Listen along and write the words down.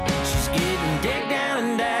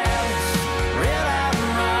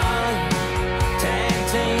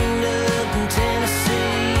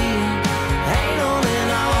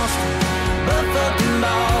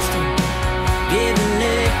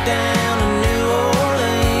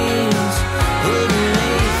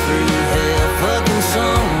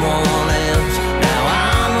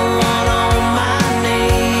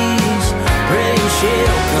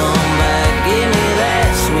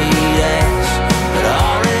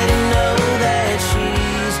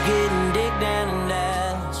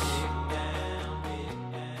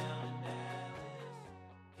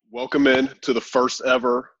welcome in to the first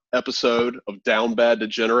ever episode of Down Bad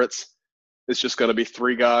Degenerates. It's just going to be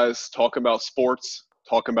three guys talking about sports,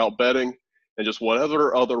 talking about betting, and just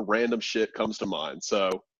whatever other random shit comes to mind.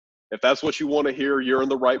 So if that's what you want to hear, you're in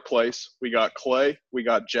the right place. We got Clay, we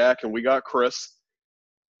got Jack, and we got Chris.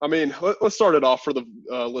 I mean, let's start it off for the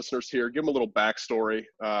listeners here. Give them a little backstory.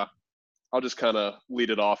 I'll just kind of lead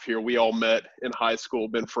it off here. We all met in high school,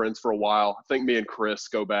 been friends for a while. I think me and Chris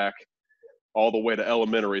go back all the way to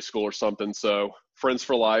elementary school or something. So friends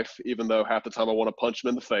for life, even though half the time I want to punch him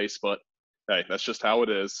in the face. But, hey, that's just how it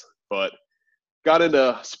is. But got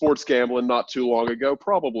into sports gambling not too long ago.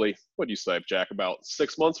 Probably, what do you say, Jack, about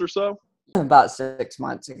 6 months or so? About 6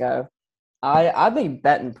 months ago. I've been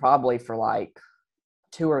betting probably for like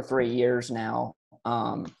 2 or 3 years now.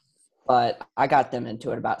 But I got them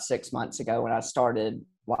into it about 6 months ago when I started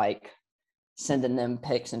like sending them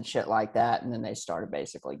picks and shit like that. And then they started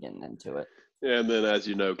basically getting into it. And then, as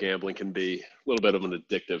you know, gambling can be a little bit of an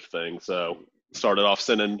addictive thing. So started off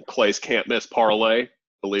sending Clay's can't miss parlay.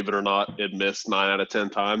 Believe it or not, it missed 9 out of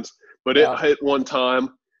 10 times. But it hit one time.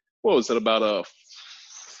 What was it, about a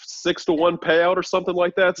 6-1 payout or something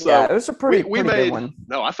like that? So yeah, it was a pretty made, good one.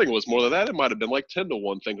 No, I think it was more than that. It might have been like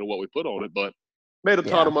 10-1 thinking of what we put on it. But made a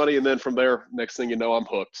ton of money, and then from there, next thing you know, I'm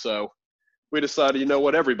hooked. So we decided, you know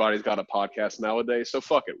what, everybody's got a podcast nowadays, so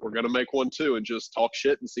fuck it. We're going to make one too and just talk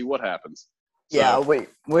shit and see what happens. So, yeah,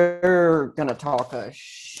 we're going to talk a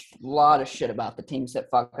lot of shit about the teams that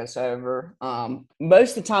fuck us over.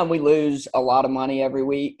 Most of the time we lose a lot of money every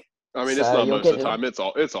week. I mean, it's not most of the time. It's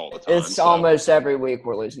all the time. It's almost every week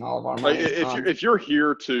we're losing all of our money. If you're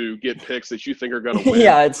here to get picks that you think are going to win,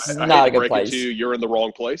 yeah, it's I not hate a good to break place. it to you, you're in the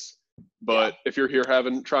wrong place. But if you're here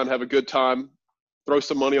trying to have a good time, throw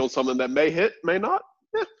some money on something that may hit, may not,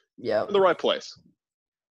 yeah, in the right place.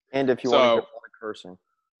 And if you want to hear a lot of cursing.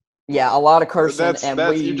 Yeah, a lot of cursing.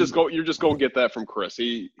 You're just going to get that from Chris.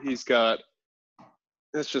 He's got,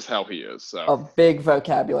 that's just how he is. So a big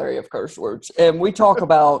vocabulary of curse words. And we talk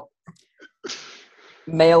about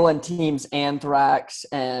mailing teams anthrax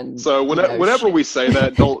and so whenever we say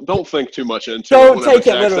that, don't think too much into don't it. Take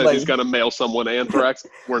it literally. He's gonna mail someone anthrax.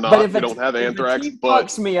 We're not. We don't have anthrax. If but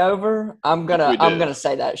fucks me over, I'm gonna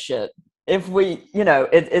say that shit. If we,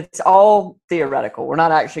 it's all theoretical. We're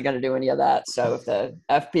not actually gonna do any of that. So if the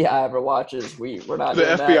FBI ever watches, we're not. The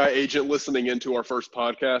doing FBI that. agent listening into our first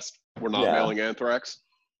podcast, we're not mailing anthrax.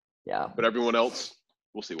 Yeah. But everyone else,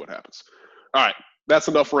 we'll see what happens. All right, that's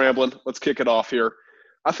enough rambling. Let's kick it off here.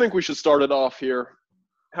 I think we should start it off here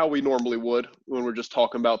how we normally would when we're just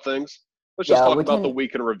talking about things. Let's just talk about the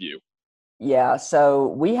week in review. Yeah, so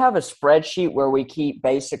we have a spreadsheet where we keep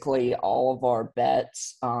basically all of our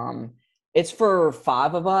bets. It's for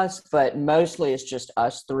 5 of us, but mostly it's just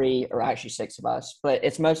us 3, or actually 6 of us. But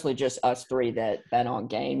it's mostly just us 3 that bet on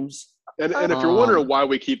games. And if you're wondering why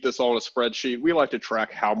we keep this on a spreadsheet, we like to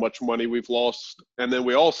track how much money we've lost. And then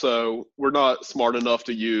we're not smart enough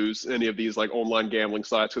to use any of these like online gambling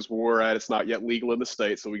sites because where we're at, it's not yet legal in the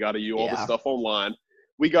state. So we got to use all the stuff online.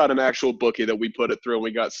 We got an actual bookie that we put it through, and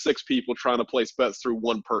we got 6 people trying to place bets through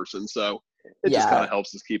one person. So it just kind of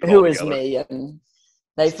helps us keep it all together. Who is me? And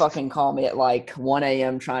they fucking call me at like 1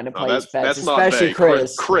 a.m. trying to place bets, that's especially not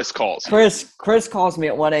Chris. Chris calls. Chris calls me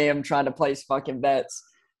at 1 a.m. trying to place fucking bets.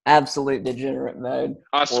 Absolute degenerate mode.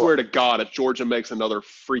 I swear to God, if Georgia makes another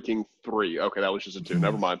freaking 3. Okay, that was just a 2.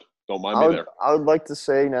 Never mind. Don't mind me there. I would like to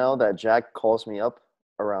say now that Jack calls me up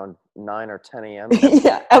around 9 or 10 a.m.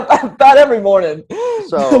 yeah, about every morning.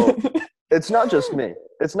 So it's not just me.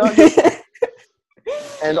 It's not just me.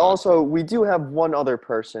 And also, we do have one other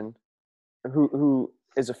person who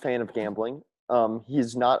is a fan of gambling.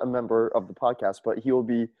 He's not a member of the podcast, but he will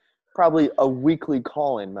be probably a weekly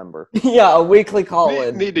call-in member. Yeah, a weekly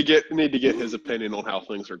call-in. Need to get his opinion on how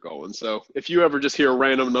things are going. So if you ever just hear a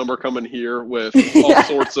random number coming here with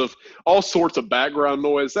all sorts of background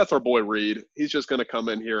noise, that's our boy Reed. He's just going to come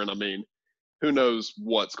in here, and I mean, who knows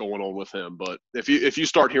what's going on with him? But if you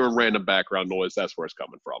start hearing random background noise, that's where it's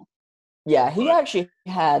coming from. Yeah, he actually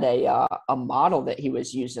had a model that he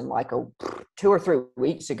was using like 2 or 3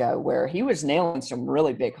 weeks ago where he was nailing some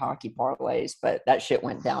really big hockey parlays, but that shit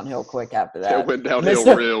went downhill quick after that. It went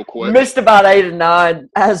downhill real quick. Missed about 8 and 9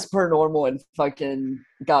 as per normal and fucking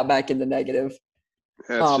got back in the negative.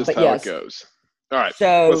 That's just how it goes. All right,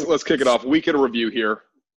 so let's kick it off. Week in review here.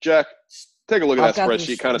 Jack, take a look at that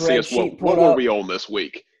spreadsheet, kind of see us what were we on this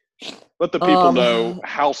week. Let the people know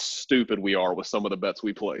how stupid we are with some of the bets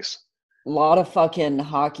we place. A lot of fucking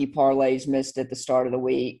hockey parlays missed at the start of the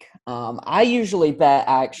week. I usually bet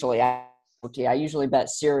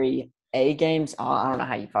Serie A games. I don't know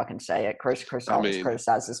how you fucking say it. Chris always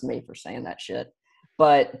criticizes me for saying that shit.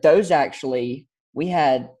 But those actually, we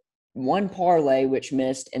had one parlay which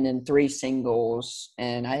missed, and then 3 singles,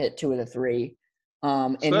 and I hit 2 of the 3.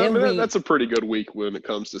 And So, then that's a pretty good week when it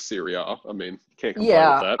comes to Serie A. I mean, can't complain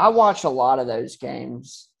with that. I watch a lot of those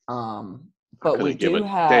games. But we give do a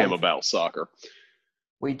damn about soccer.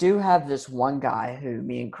 We do have this one guy who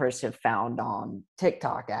me and Chris have found on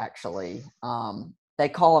TikTok, actually. They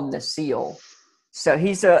call him the Seal. So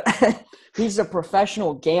he's a he's a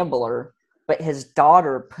professional gambler, but his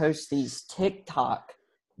daughter posts these TikTok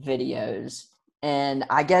videos, and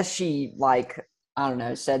I guess she I don't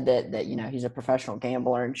know, said that he's a professional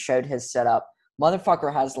gambler and showed his setup.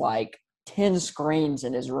 Motherfucker has 10 screens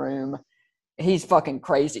in his room. He's fucking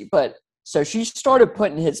crazy. But so she started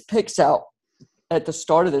putting his picks out at the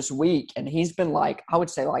start of this week, and he's been I would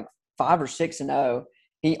say 5 or 6-0.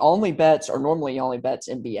 He only bets, or normally he only bets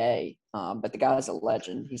NBA, but the guy's a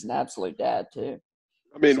legend. He's an absolute dad too.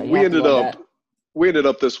 I mean, So we ended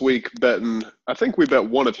up this week betting. I think we bet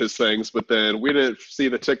one of his things, but then we didn't see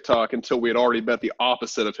the TikTok until we had already bet the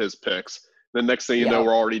opposite of his picks. The next thing you know,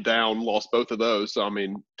 we're already down, lost both of those. So I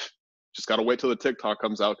mean, just got to wait till the TikTok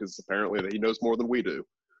comes out because apparently he knows more than we do.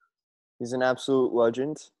 He's an absolute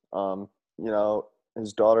legend.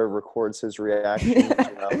 His daughter records his reactions.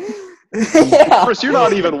 Chris, you're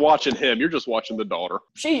not even watching him. You're just watching the daughter.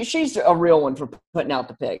 She's a real one for putting out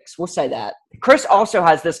the picks. We'll say that. Chris also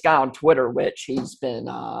has this guy on Twitter, which he's been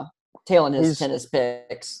tailing his tennis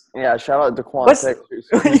picks. Yeah, shout out to Quan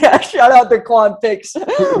Picks. Yeah, shout out to Quan Picks.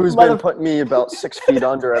 Who's been putting me about 6 feet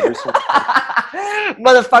under every single time.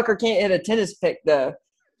 Motherfucker can't hit a tennis pick to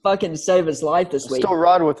fucking save his life this week. Still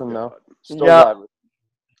ride with him, though. Ride with him.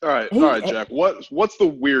 All right, Jack. What's the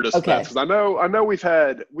weirdest bet? Because I know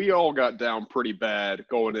we all got down pretty bad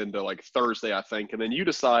going into Thursday, I think, and then you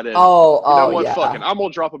decided, fuck it, I'm gonna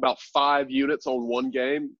drop about 5 units on one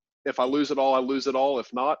game. If I lose it all, I lose it all.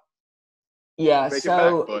 If not,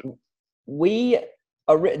 the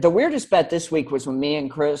weirdest bet this week was when me and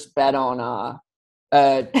Chris bet on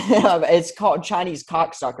it's called Chinese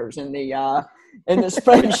cocksuckers in the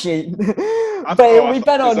spreadsheet. We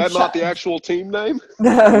bet on. Is that not the actual team name?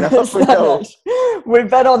 No. We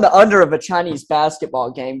bet on the under of a Chinese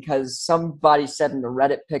basketball game because somebody said in the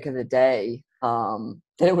Reddit pick of the day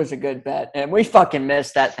it was a good bet, and we fucking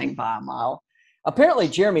missed that thing by a mile. Apparently,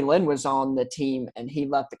 Jeremy Lin was on the team, and he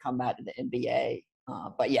left to come back to the NBA.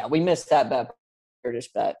 But yeah, we missed that bet.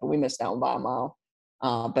 Weirdest bet, but we missed that one by a mile.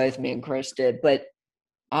 Both me and Chris did, but.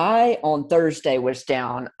 I on Thursday was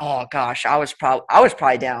down. Oh gosh, I was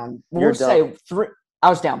probably down. I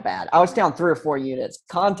was down bad. I was down 3 or 4 units,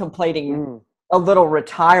 contemplating a little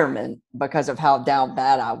retirement because of how down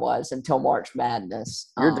bad I was until March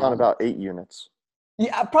Madness. You're down about 8 units.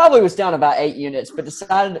 Yeah, I probably was down about 8 units, but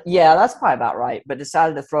decided. Yeah, that's probably about right. But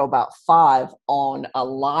decided to throw about 5 on a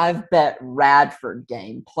live bet Radford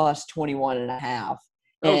game plus 21.5.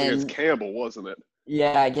 That was against Campbell, wasn't it?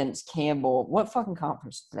 Yeah, against Campbell. What fucking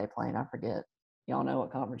conference did they play in? I forget. Y'all know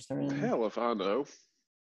what conference they're in? Hell if I know.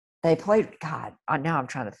 They played. God, now I'm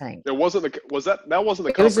trying to think. That wasn't the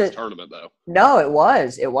conference tournament though. No, it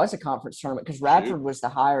was. It was a conference tournament because Radford was the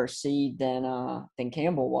higher seed than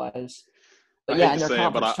Campbell was. But I hate to say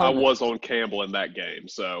it, but I was on Campbell in that game,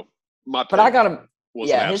 so my. But I got him.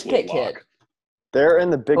 Yeah, his pick hit. They're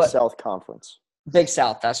in the Big South Conference. Big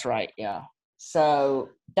South, that's right. Yeah. So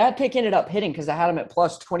that pick ended up hitting because I had him at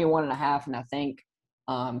plus 21.5, and I think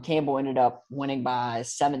Campbell ended up winning by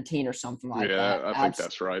 17 or something like that. Yeah, I think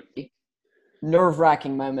that's right.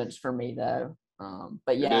 Nerve-wracking moments for me, though.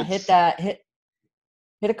 But yeah, hit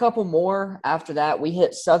a couple more after that. We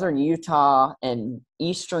hit Southern Utah and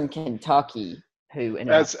Eastern Kentucky, who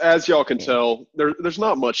as y'all can tell, there's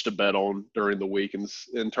not much to bet on during the week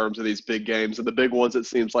in terms of these big games. And the big ones, it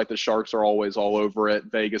seems like the Sharks are always all over it.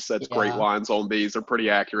 Vegas sets great lines on these. They're pretty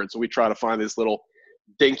accurate. So we try to find these little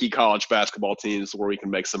dinky college basketball teams where we can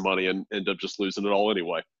make some money and end up just losing it all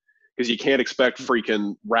anyway. Because you can't expect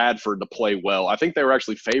freaking Radford to play well. I think they were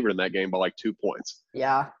actually favored in that game by 2 points.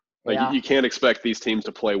 Yeah. You can't expect these teams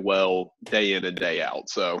to play well day in and day out.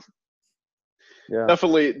 So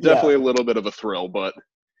definitely a little bit of a thrill, but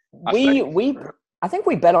I think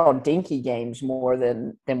we bet on dinky games more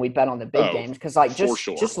than we bet on the big games because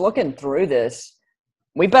just looking through this,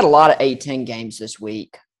 we bet a lot of A10 games this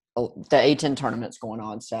week. The A10 tournament's going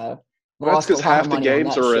on, so that's because half the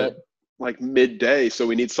games are at midday, so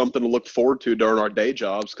we need something to look forward to during our day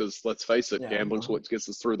jobs. Because let's face it, gambling's what gets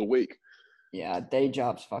us through the week. Yeah, day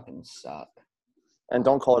jobs fucking suck. And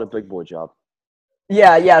don't call it a big boy job.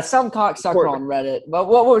 Yeah, some cocksucker on Reddit. But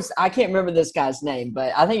I can't remember this guy's name,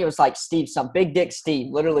 but I think it was Steve, some Big Dick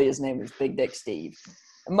Steve. Literally, his name was Big Dick Steve.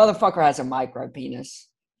 Motherfucker has a micro penis.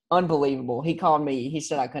 Unbelievable. He called me. He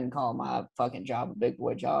said I couldn't call my fucking job a big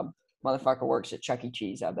boy job. Motherfucker works at Chuck E.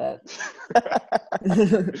 Cheese, I bet.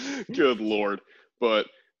 Good Lord. But,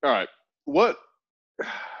 all right. What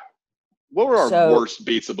were our So- worst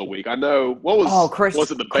beats of the week? I know. What was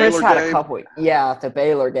was it the Chris Baylor had game? a couple. Yeah, the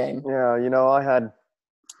Baylor game. Yeah, it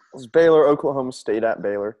was Baylor, Oklahoma State at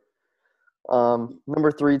Baylor.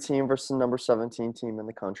 Number 3 team versus number 17 team in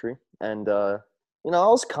the country. And, I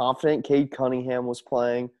was confident Cade Cunningham was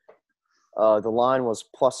playing. The line was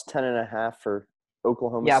plus 10.5 for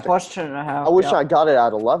Oklahoma Yeah, State. plus 10.5. I wish I got it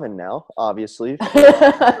at 11 now, obviously.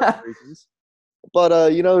 I. Reasons. But,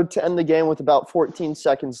 to end the game with about 14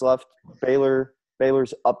 seconds left,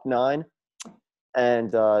 Baylor's up 9.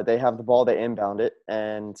 And they have the ball. They inbound it.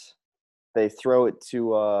 And they throw it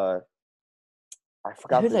to I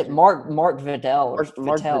forgot Who's it? Mark Vidal or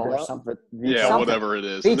Vittel or something. Yeah, Something. whatever it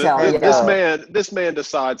is. Vittel, And yeah. this man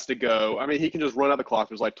decides to go. I mean, he can just run out the clock.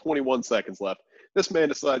 There's like 21 seconds left. This man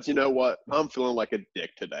decides, you know what? I'm feeling like a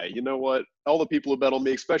dick today. You know what? All the people who bet on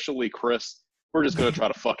me, especially Chris, we're just going to try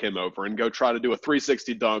to fuck him over and go try to do a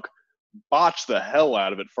 360 dunk, botch the hell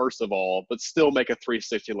out of it, first of all, but still make a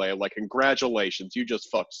 360 layup. Like, congratulations. You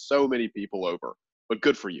just fucked so many people over. But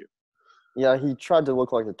good for you. Yeah, he tried to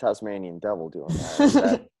look like the Tasmanian devil doing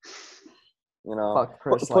that. Fuck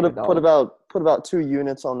Chris put like a dog. about 2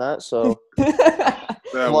 units on that. So That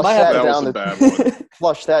was a bad one.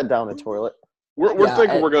 flush that down the toilet. We're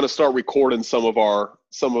thinking we're going to start recording some of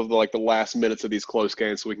the last minutes of these close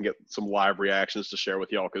games so we can get some live reactions to share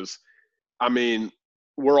with y'all. Because, I mean,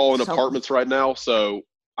 we're all in apartments right now, so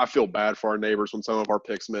I feel bad for our neighbors when some of our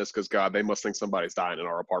picks miss. Because God, they must think somebody's dying in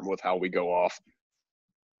our apartment with how we go off.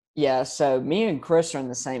 Yeah, so me and Chris are in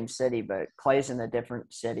the same city, but Clay's in a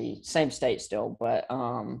different city, same state still. But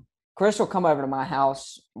Chris will come over to my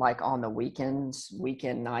house like on the weekends,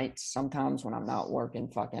 weekend nights, sometimes when I'm not working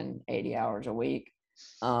fucking 80 hours a week.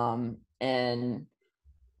 And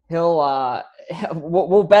he'll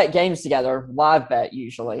we'll bet games together, live bet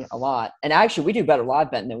usually a lot. And actually we do better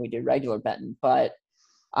live betting than we do regular betting, but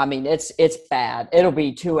I mean it's bad. It'll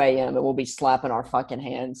be 2 a.m. and we'll be slapping our fucking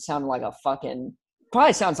hands, sounding like a fucking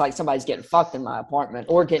probably sounds like somebody's getting fucked in my apartment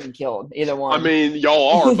or getting killed. Either one. I mean,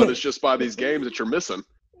 y'all are, but it's just by these games that you're missing.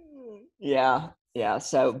 Yeah.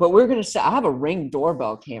 So, but we're gonna set. I have a Ring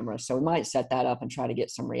doorbell camera, so we might set that up and try to get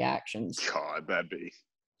some reactions. God,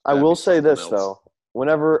 I will say this though: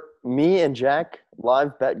 whenever me and Jack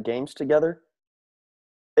live bet games together,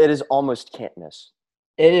 it is almost can't miss.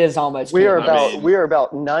 It is almost. We are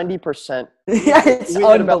about 90%. Yeah, it's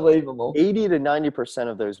unbelievable. 80 to 90%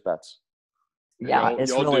 of those bets. Yeah,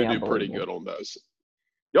 it's y'all really do pretty good on those.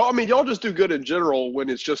 Y'all just do good in general when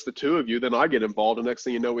it's just the two of you. Then I get involved, and next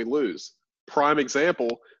thing you know, we lose. Prime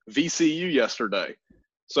example, VCU yesterday.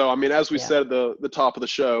 So, I mean, as we said at the top of the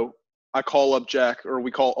show, I'll call up Jack, and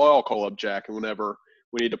whenever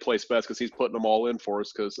we need to place bets because he's putting them all in for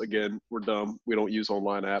us because, again, we're dumb. We don't use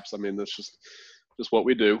online apps. I mean, that's just what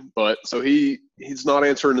we do. But so he's not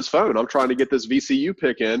answering his phone. I'm trying to get this VCU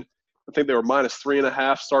pick in. I think they were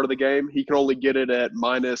 -3.5 start of the game. He can only get it at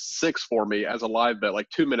 -6 for me as a live bet. Like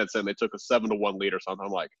 2 minutes in, they took a 7-1 lead or something.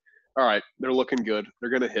 I'm like, all right, they're looking good. They're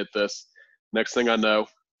going to hit this. Next thing I know,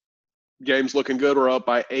 game's looking good. We're up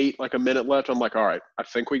by 8, like a minute left. I'm like, all right, I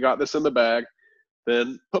think we got this in the bag.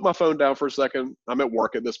 Then put my phone down for a second. I'm at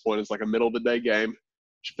work at this point. It's like a middle of the day game.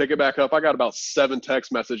 Should pick it back up. I got about 7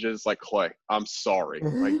 text messages like, Clay, I'm sorry.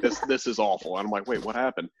 Like this is awful. And I'm like, wait, what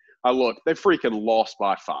happened? I look, they freaking lost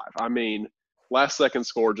by 5. I mean, last second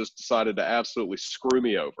score just decided to absolutely screw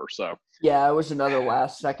me over. So yeah, it was another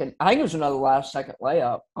last second. I think it was another last second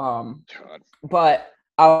layup. God. But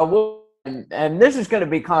I will, and this is going to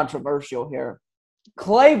be controversial here.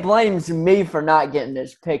 Clay blames me for not getting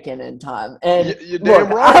his pick in time. And you're damn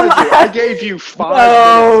right I do. I gave you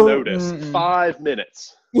 5 minutes notice. 5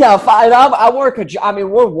 minutes. Yeah, I work I mean,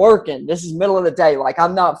 we're working. This is middle of the day. Like,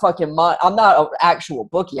 I'm not I'm not an actual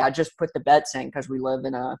bookie. I just put the bets in because we live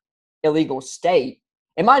in a illegal state.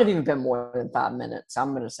 It might have even been more than 5 minutes.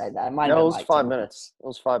 I'm going to say that. It might have been was like 5 minutes. It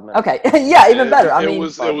was 5 minutes. Okay. Yeah, even better. It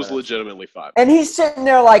was legitimately 5 minutes. And he's sitting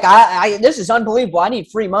there like, this is unbelievable. I need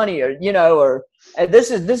free money or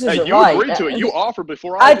this isn't you right. You agreed to it. You offered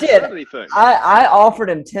before I said anything. I offered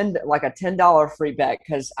him $10 free bet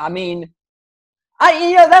because, I mean,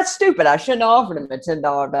 that's stupid. I shouldn't have offered him a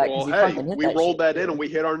 $10 bet. Well, hey, we rolled that in and we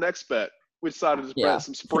hit our next bet. We decided to bet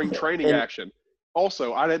some spring training action.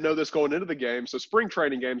 Also, I didn't know this going into the game. So spring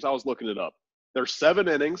training games, I was looking it up. There's 7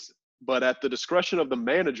 innings, but at the discretion of the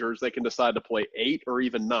managers, they can decide to play 8 or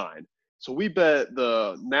even 9. So we bet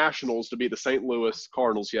the Nationals to beat the St. Louis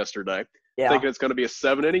Cardinals yesterday. thinking it's going to be a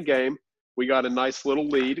 7-inning game. We got a nice little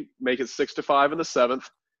lead, make it 6-5 in the 7th.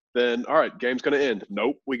 Then, all right, game's going to end.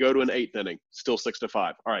 Nope, we go to an 8th inning, still 6-5.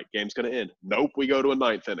 All right, game's going to end. Nope, we go to a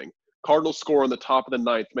 9th inning. Cardinals score on the top of the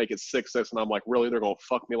 9th, make it 6-6, and I'm like, really, they're going to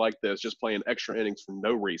fuck me like this, just playing extra innings for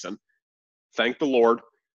no reason. Thank the Lord.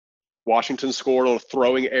 Washington scored on a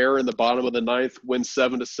throwing error in the bottom of the 9th, win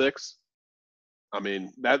 7-6. I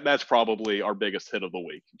mean, that's probably our biggest hit of the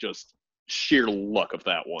week. Just sheer luck of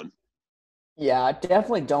that one. Yeah, I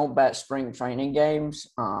definitely don't bet spring training games.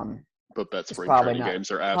 But bet spring training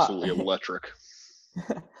games are absolutely electric.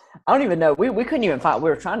 I don't even know. We couldn't even find – we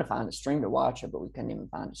were trying to find a stream to watch it, but we couldn't even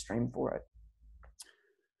find a stream for it.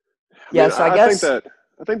 I guess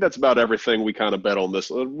I think that's about everything we kind of bet on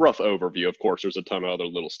this. A rough overview. Of course, there's a ton of other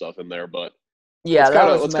little stuff in there, but yeah,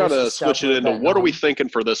 let's kind of switch it into what are we thinking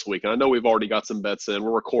for this week? And I know we've already got some bets in.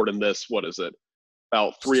 We're recording this. What is it?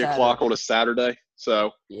 About 3 o'clock on a Saturday.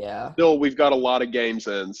 So yeah, still we've got a lot of games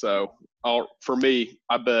in. So for me,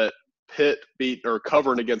 I bet Pitt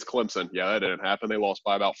covering against Clemson. Yeah, that didn't happen. They lost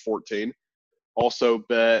by about 14. Also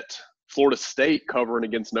bet Florida State covering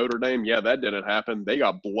against Notre Dame. Yeah, that didn't happen. They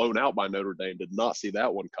got blown out by Notre Dame. Did not see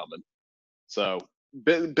that one coming. So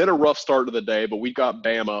been a rough start to the day, but we got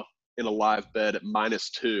Bama in a live bet at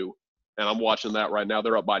 -2, and I'm watching that right now.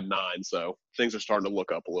 They're up by 9, so things are starting to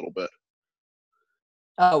look up a little bit.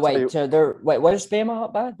 Oh, wait. So what is Bama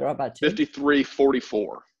up by? They're up by 2?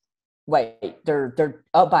 53-44. Wait, they're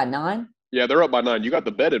up by 9? Yeah, they're up by 9. You got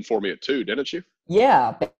the bet in for me at 2, didn't you?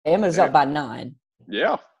 Yeah, Bama's up by 9.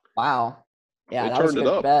 Yeah. Wow. Yeah, they that was a turned it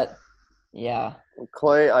good up. bet. Yeah.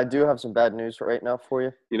 Clay, I do have some bad news right now for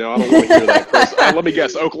you. I don't want to hear that, Chris. Let me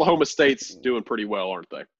guess. Oklahoma State's doing pretty well, aren't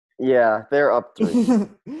they? Yeah, they're up 3.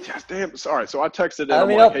 Yeah, damn. Sorry. So I texted in. I'm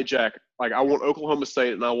like, hey, Jack, I want Oklahoma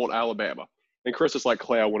State and I want Alabama. And Chris is like,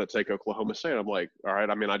 Clay, I want to take Oklahoma State. I'm like, all right.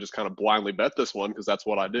 I just kind of blindly bet this one because that's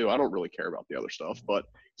what I do. I don't really care about the other stuff. But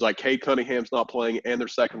it's like Cade Cunningham's not playing and their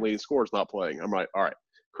second leading scorer is not playing. I'm like, all right,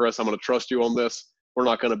 Chris, I'm going to trust you on this. We're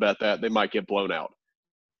not going to bet that. They might get blown out.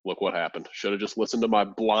 Look what happened. Should have just listened to my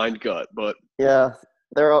blind gut. But yeah,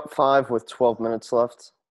 they're up 5 with 12 minutes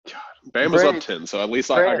left. God, Bama's up 10, so at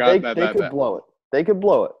least I got that. They could blow it. They could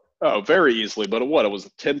blow it. Oh, very easily. But it was a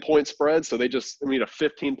 10-point spread, so they just – a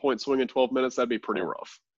 15-point swing in 12 minutes, that'd be pretty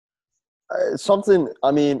rough.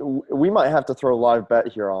 We might have to throw a live bet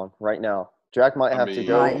here on right now. Jack might have to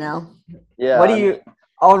go. Right now? Yeah. What do you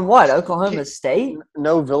 – on what? Oklahoma State?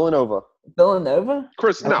 No, Villanova. Villanova?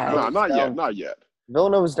 Chris, okay. No, not yet.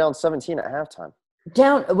 Villanova's down 17 at halftime.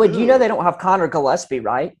 Well, you know they don't have Connor Gillespie,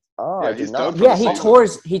 right? Oh, yeah, he's done. Yeah, he tore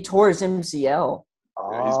his MCL.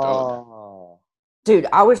 Yeah, he's done. Dude,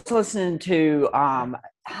 I was listening to I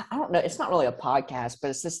don't know, it's not really a podcast,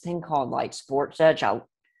 but it's this thing called like Sports Edge. I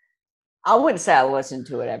wouldn't say I listen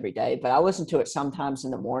to it every day, but I listen to it sometimes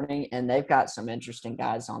in the morning, and they've got some interesting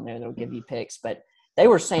guys on there that'll give you picks. But they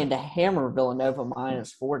were saying to hammer Villanova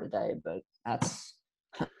 -4 today, but that's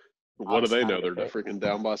what do they know? They're freaking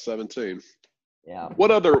down by 17. Yeah.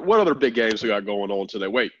 What other big games we got going on today?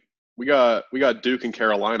 Wait, we got Duke and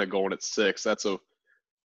Carolina going at 6. That's a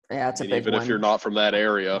big even one. If you're not from that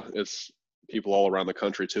area, it's people all around the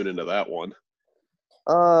country tune into that one.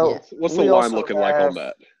 What's the line looking like on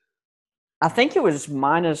that? I think it was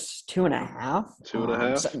 -2.5.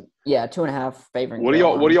 2.5. Yeah, 2.5 favoring. What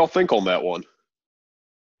do y'all think on that one?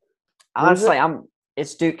 Honestly,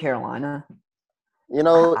 it's Duke Carolina.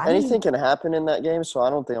 Anything can happen in that game, so I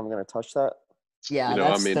don't think I'm going to touch that. Yeah, I'm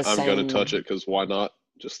going to touch it because why not?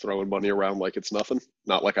 Just throwing money around like it's nothing.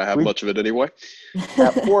 Not like I have much of it anyway.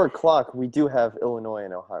 At 4 o'clock, we do have Illinois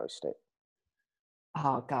and Ohio State.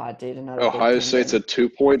 Oh God, dude! Ohio State's a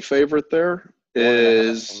 2-point favorite. There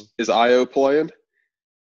is Io playing?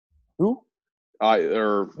 Who?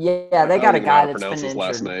 Yeah, they got a guy that's been injured.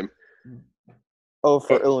 Last name. Oh,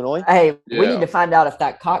 for Illinois? Hey, we need to find out if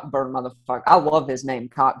that Cockburn motherfucker. I love his name,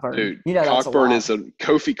 Cockburn. Dude, that's Cockburn is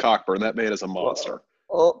Kofi Cockburn. That man is a monster.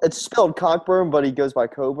 Well, it's spelled Cockburn, but he goes by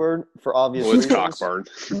Coburn for obvious reasons. It's Cockburn.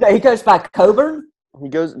 No, he goes by Coburn? He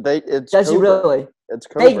goes – Does Coburn. He really? It's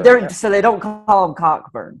Coburn. So they don't call him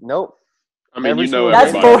Cockburn? Nope.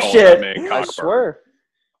 That's bullshit. I swear.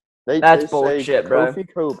 That's bullshit, bro. Kofi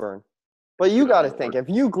Coburn. But you got to think, if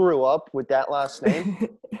you grew up with that last name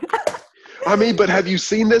 – but have you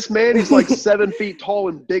seen this man? He's like 7 feet tall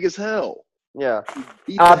and big as hell. Yeah.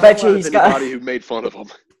 I bet you he's got anybody who made fun of him.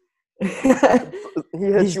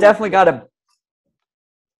 He's definitely got a.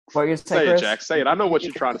 What are you say, Chris? It, Jack. Say it. I know what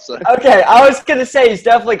you're trying to say. Okay, I was gonna say he's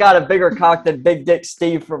definitely got a bigger cock than Big Dick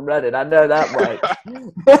Steve from Reddit. I know that much.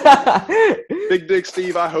 Big Dick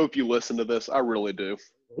Steve, I hope you listen to this. I really do.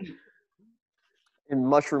 And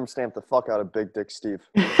mushroom stamp the fuck out of Big Dick Steve.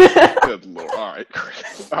 Good Lord. All right.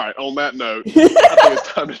 All right. On that note, I think it's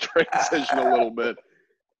time to transition a little bit.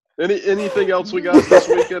 Anything else we got this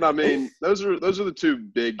weekend? I mean, those are the two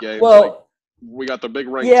big games. Well, like, we got the big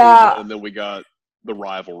ranked yeah. team, and then we got the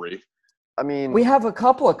rivalry. I mean, we have a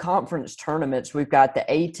couple of conference tournaments. We've got the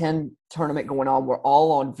A10 tournament going on. We're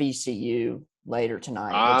all on VCU later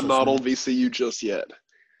tonight. I'm not on VCU just yet.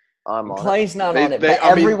 I'm on Clay's it. not on it, but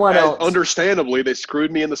everyone else. Understandably, they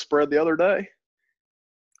screwed me in the spread the other day.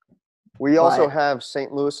 We also have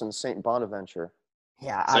St. Louis and St. Bonaventure.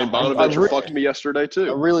 Yeah, St. Bonaventure fucked me yesterday too.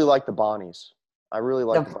 I really like the Bonnies. The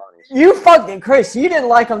Bonnies. You fucking Chris, you didn't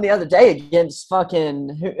like them the other day against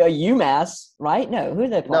fucking UMass, right? No, who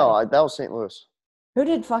did they play? No, that was St. Louis. Who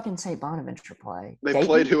did fucking St. Bonaventure play? They Dayton?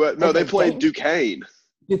 played who? No, they played Duquesne.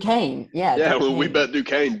 Duquesne, yeah. Yeah, Duquesne. we bet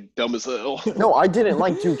Duquesne, dumb as hell. No, I didn't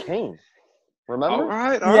like Duquesne. Remember? All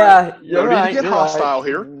right. Yeah, you're no right. need to get hostile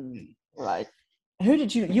here. Right. Who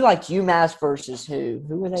did you liked UMass versus who?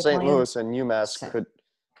 Who were they playing? St. Louis and UMass could.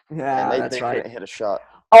 Yeah, and that's they right. couldn't hit a shot.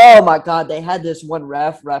 Oh my God, they had this one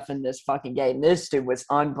ref in this fucking game. This dude was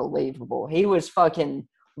unbelievable. He was fucking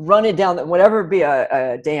running down whenever it be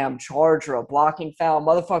a damn charge or a blocking foul,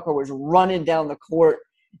 motherfucker was running down the court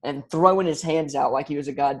and throwing his hands out like he was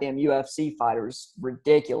a goddamn UFC fighter. It was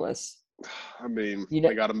ridiculous. I mean,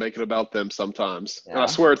 they got to make it about them sometimes. Yeah. And I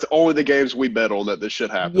swear it's only the games we bet on that this shit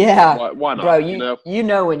happens. Yeah. Why not? Bro, you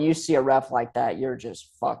know when you see a ref like that, you're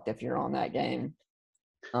just fucked if you're on that game.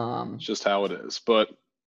 It's just how it is. But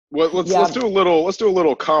let's do a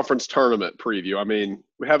little conference tournament preview. I mean,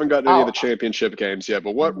 we haven't gotten any of the championship games yet,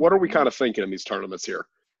 but what are we kind of thinking in these tournaments here?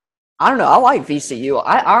 I don't know. I like VCU.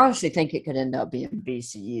 I honestly think it could end up being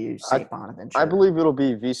VCU, St. Bonaventure. I believe it'll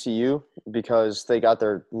be VCU because they got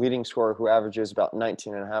their leading scorer who averages about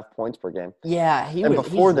 19.5 points per game. Yeah, he's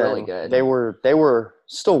really good. They were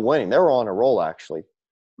still winning. They were on a roll, actually.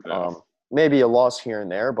 Yeah. Maybe a loss here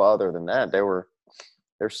and there, but other than that,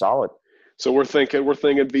 they're solid. So we're thinking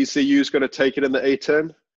VCU is going to take it in the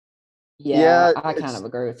A10. Yeah, I kind of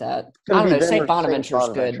agree with that. I don't know. St. Bonaventure's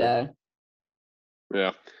good though.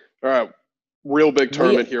 Yeah. All right. Real big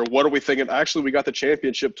tournament here. What are we thinking? Actually, we got the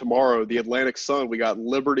championship tomorrow. The Atlantic Sun. We got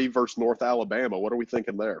Liberty versus North Alabama. What are we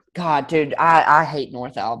thinking there? God, dude, I hate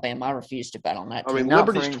North Alabama. I refuse to bet on that team. I mean,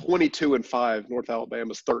 Liberty's 22-5. North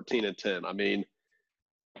Alabama's 13-10. I mean,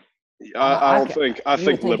 I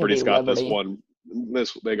think Liberty's got this one.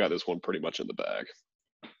 They got this one pretty much in the bag.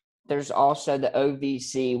 There's also the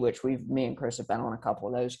OVC, which me and Chris have bet on a couple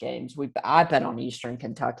of those games. I bet on Eastern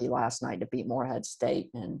Kentucky last night to beat Morehead State,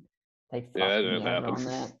 and they fucked me over on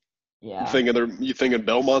that. Yeah. You thinking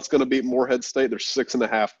Belmont's going to beat Morehead State? They're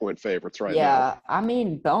 6.5-point favorites right now. Yeah, I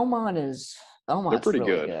mean Belmont's they're pretty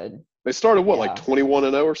really good. They started like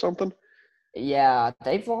 21-0 or something. Yeah,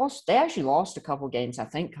 they actually lost a couple games, I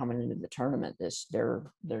think, coming into the tournament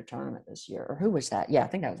their tournament this year. Or who was that? Yeah, I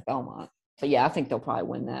think that was Belmont. So yeah, I think they'll probably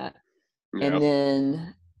win that. Yeah. And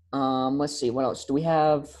then let's see, what else do we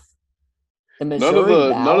have? The Missouri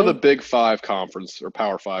Valley? None of the Big Five conference or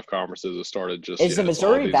Power Five conferences have started just yet. Is the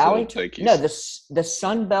Missouri Valley? No, the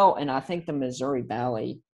Sun Belt and I think the Missouri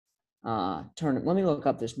Valley tournament. Let me look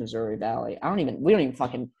up this Missouri Valley. We don't even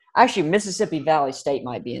fucking. Actually, Mississippi Valley State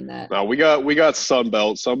might be in that. No, we got Sun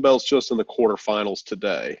Belt. Sun Belt's just in the quarterfinals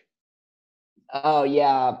today. Oh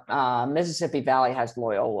yeah, Mississippi Valley has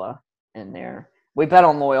Loyola in there. We bet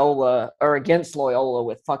on Loyola or against Loyola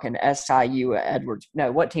with fucking SIU at Edwards.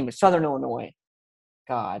 No, what team was Southern Illinois?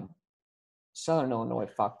 God, Southern Illinois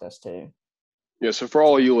fucked us too. Yeah. So for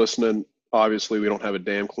all of you listening, obviously we don't have a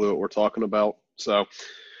damn clue what we're talking about. So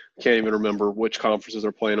can't even remember which conferences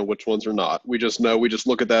are playing and which ones are not. We just know. We just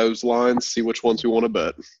look at those lines, see which ones we want to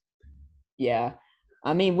bet. Yeah.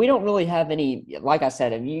 I mean, we don't really have any, like I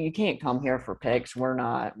said, you can't come here for picks. We're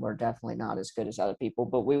definitely not as good as other people,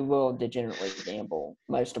 but we will degenerately gamble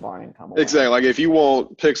most of our income away. Exactly. Like if you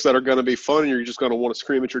want picks that are going to be fun and you're just going to want to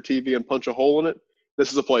scream at your TV and punch a hole in it,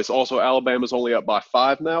 this is a place. Also, Alabama's only up by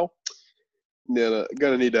 5 now. Going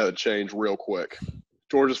to need that to change real quick.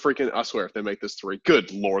 Georgia's freaking, I swear, if they make this 3,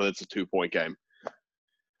 good Lord, that's a 2-point game.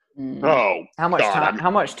 Oh, how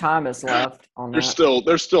much time is left on that?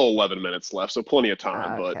 There's still 11 minutes left, so plenty of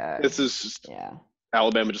time. Okay. But this is just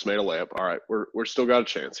Alabama just made a layup. All right, we're still got a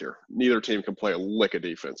chance here. Neither team can play a lick of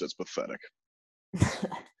defense. It's pathetic.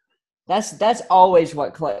 That's always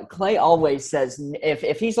what Clay always says.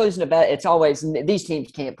 If he's losing a bet, it's always these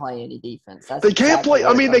teams can't play any defense. They can't play.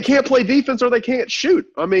 I mean, they can't play defense or they can't shoot.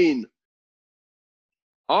 I mean.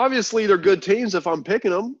 Obviously, they're good teams if I'm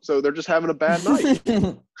picking them, so they're just having a bad night.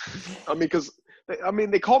 I mean, because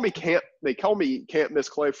They call me can't miss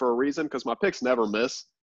Clay for a reason because my picks never miss.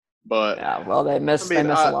 But Yeah, well, they miss a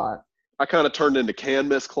lot. I kind of turned into can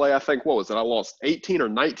miss Clay. I think what was it? I lost 18 or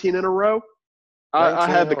 19 in a row. I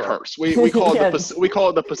had the curse. We call it we call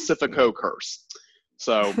it the Pacifico curse.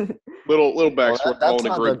 So little backstory on the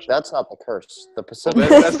group. That's not the curse. The Pacifico.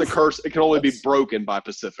 Well, that's the curse. It can only be broken by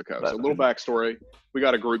Pacifico. So little backstory. We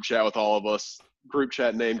got a group chat with all of us. Group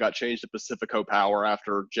chat name got changed to Pacifico Power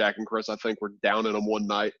after Jack and Chris, I think, were down in them one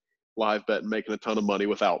night, live betting, making a ton of money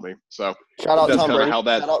without me. So shout out that's Tom kind of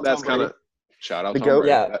Brady. how that's kind of shout out the Tom GOAT.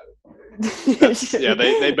 Brady. Yeah.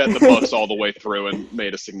 They bet the Bucks all the way through and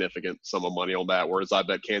made a significant sum of money on that. Whereas I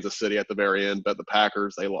bet Kansas City at the very end, bet the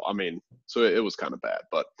Packers. So it was kind of bad.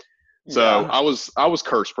 But so Yeah. I was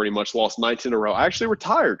cursed pretty much. Lost 19 in a row. I actually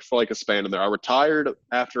retired for like a span in there. I retired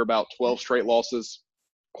after about 12 straight losses,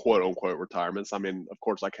 quote unquote retirements. I mean, of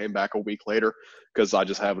course, I came back a week later because I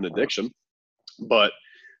just have an addiction. But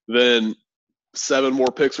then 7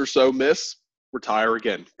 more picks or so miss, retire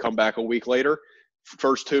again, come back a week later.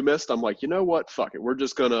 First 2 missed. I'm like, you know what? Fuck it. We're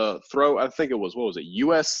just gonna throw. I think it was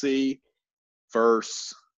USC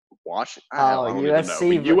versus Washington. I don't even know.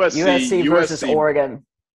 But USC versus Oregon.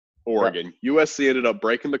 Yep. USC ended up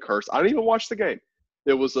breaking the curse. I didn't even watch the game.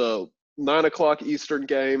 It was a 9:00 Eastern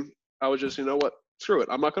game. I was just, you know what? Screw it.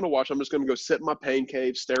 I'm not gonna watch. I'm just gonna go sit in my pain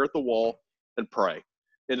cave, stare at the wall, and pray.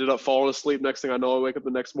 Ended up falling asleep. Next thing I know, I wake up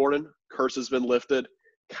the next morning. Curse has been lifted.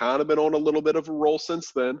 Kind of been on a little bit of a roll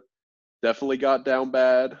since then. Definitely got down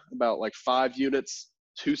bad, about like 5 units,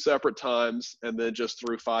 2 separate times, and then just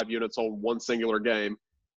threw 5 units on one singular game.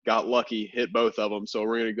 Got lucky, hit both of them. So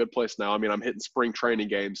we're in a good place now. I mean, I'm hitting spring training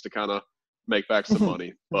games to kind of make back some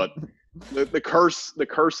money. But the curse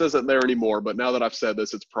isn't there anymore. But now that I've said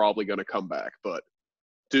this, it's probably going to come back. But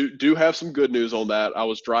do have some good news on that. I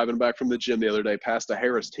was driving back from the gym the other day past a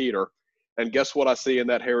Harris Teeter, and guess what I see in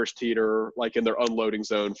that Harris Teeter, like in their unloading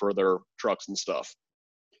zone for their trucks and stuff?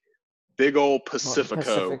 Big old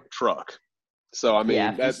Pacifico truck. So I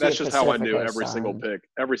mean, that's just how I knew every single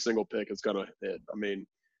pick is gonna hit. I mean,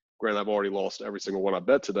 granted, I've already lost every single one I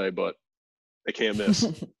bet today, but they can't miss.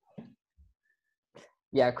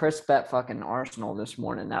 Yeah, Chris bet fucking Arsenal this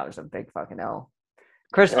morning. That was a big fucking L.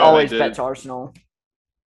 Chris always bets Arsenal.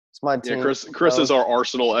 It's my team. Yeah, Chris is our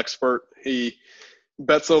Arsenal expert. He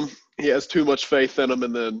bets them. He has too much faith in them,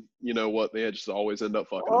 and then you know what? They just always end up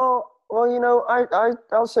fucking them. Well, you know,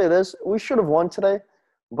 I'll say this: we should have won today,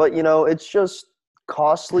 but you know, it's just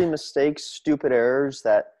costly mistakes, stupid errors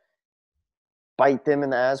that bite me in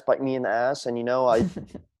the ass, and you know,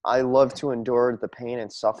 I love to endure the pain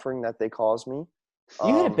and suffering that they cause me.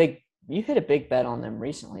 You hit a big bet on them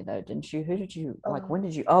recently, though, didn't you? Who did you like? When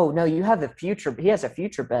did you? Oh no, you have the future. He has a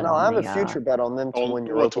future bet. No, I have a future bet on them to win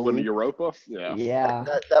Europa. To win the Europa. Yeah. Yeah.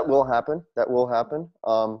 That will happen. That will happen.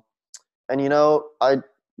 And you know,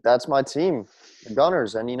 that's my team, the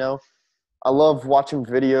Gunners, and you know, I love watching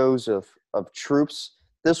videos of troops.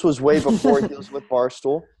 This was way before he was with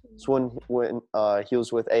Barstool. It's when he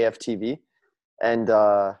was with AFTV, and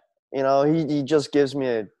you know, he just gives me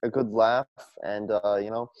a good laugh, and you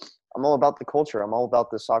know, I'm all about the culture. I'm all about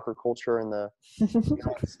the soccer culture in the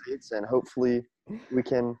United States, and hopefully,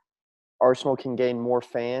 Arsenal can gain more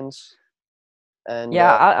fans. And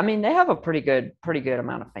yeah, I mean, they have a pretty good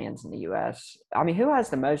amount of fans in the U.S. I mean, who has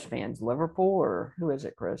the most fans, Liverpool or who is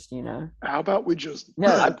it, Chris? Do you know? How about we just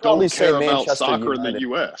I'd probably don't care say about Manchester soccer United. in the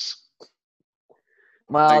U.S.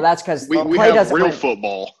 Well, that's because we have real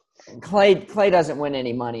football. Clay doesn't win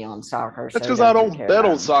any money on soccer. That's because I don't bet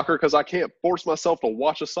on soccer because I can't force myself to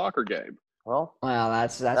watch a soccer game. Well,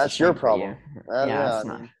 that's your problem. It's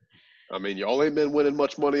not. I mean, y'all ain't been winning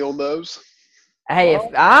much money on those. Hey, if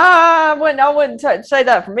I wouldn't say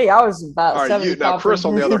that for me. I was about all right, now Chris,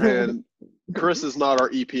 on the other hand, Chris is not our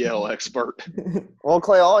EPL expert. Well,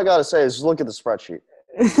 Clay, all I gotta say is look at the spreadsheet.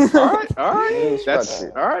 All right. That's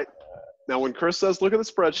all right. Now, when Chris says look at the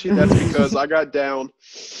spreadsheet, that's because I got down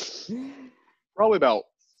probably about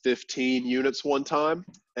 15 units one time,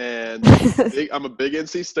 and I'm a big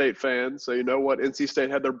NC State fan, so you know what? NC State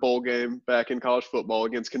had their bowl game back in college football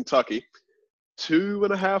against Kentucky.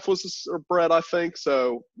 2.5 was a bread, I think.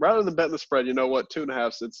 So rather than betting the spread, you know what?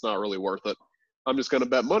 2.5, it's not really worth it. I'm just going to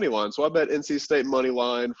bet money line. So I bet NC State money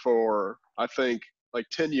line for, I think, like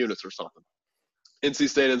 10 units or something. NC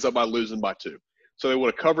State ends up by losing by 2. So they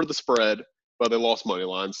would have covered the spread, but they lost money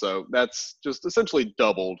line. So that's just essentially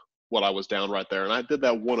doubled what I was down right there. And I did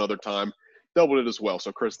that one other time, doubled it as well.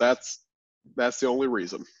 So Chris, that's the only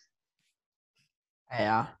reason.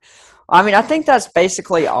 Yeah. I mean, I think that's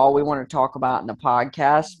basically all we want to talk about in the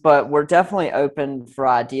podcast, but we're definitely open for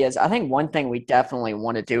ideas. I think one thing we definitely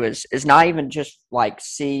want to do is not even just like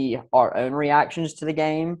see our own reactions to the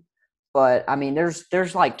game, but I mean,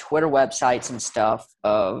 there's like Twitter websites and stuff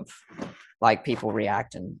of like people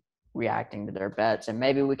reacting to their bets, and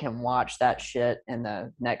maybe we can watch that shit in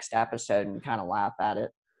the next episode and kind of laugh at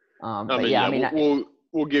it. But yeah, I mean,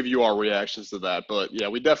 we'll give you our reactions to that, but yeah,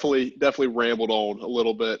 we definitely rambled on a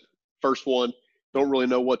little bit. First one, don't really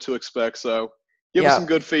know what to expect, so give us some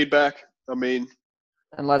good feedback. I mean,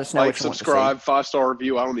 and let us know what you subscribe, want to see. 5-star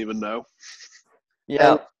review. I don't even know.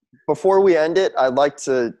 Yeah. And before we end it, I'd like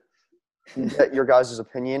to get your guys'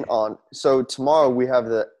 opinion on. So tomorrow we have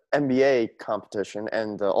the NBA competition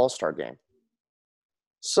and the All-Star game.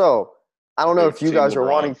 So I don't know if you guys are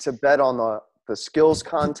wanting to bet on the skills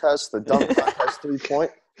contest, the dunk contest, 3-point.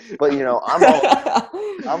 But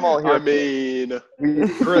I'm all here. I mean,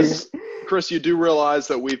 Chris, you do realize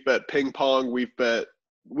that we've bet ping pong, we've bet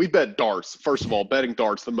darts. First of all, betting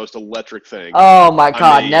darts the most electric thing. Oh my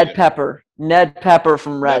God, Ned Pepper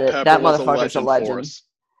from Reddit. That motherfucker's a legend.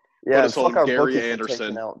 Yeah, put us on Gary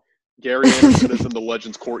Anderson. Gary Anderson is in the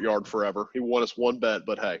Legends courtyard forever. He won us one bet,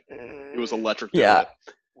 but hey, he was electric. Yeah.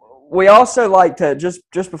 We also like to just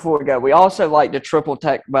before we go. We also like to triple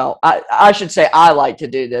tech. Well, I should say I like to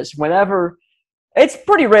do this whenever. It's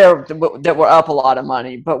pretty rare that we're up a lot of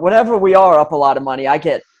money, but whenever we are up a lot of money, I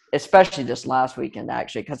get, especially this last weekend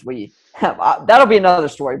actually, because we have that'll be another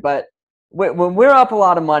story. But when we're up a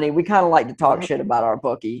lot of money, we kind of like to talk shit about our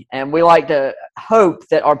bookie, and we like to hope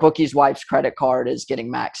that our bookie's wife's credit card is getting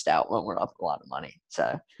maxed out when we're up a lot of money.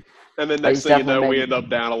 So. And then next thing you know, we end up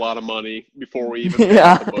down a lot of money before we even pay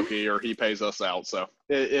out the bookie, or he pays us out. So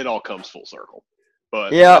it all comes full circle.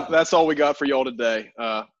 But that's all we got for y'all today.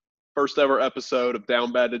 First ever episode of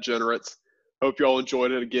Down Bad Degenerates. Hope y'all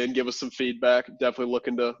enjoyed it. Again, give us some feedback. Definitely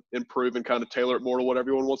looking to improve and kind of tailor it more to what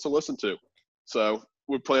everyone wants to listen to. So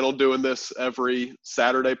we plan on doing this every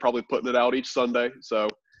Saturday, probably putting it out each Sunday. So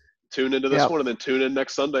tune into this one and then tune in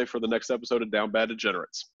next Sunday for the next episode of Down Bad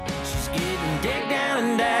Degenerates. She's getting digged down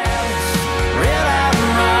and down.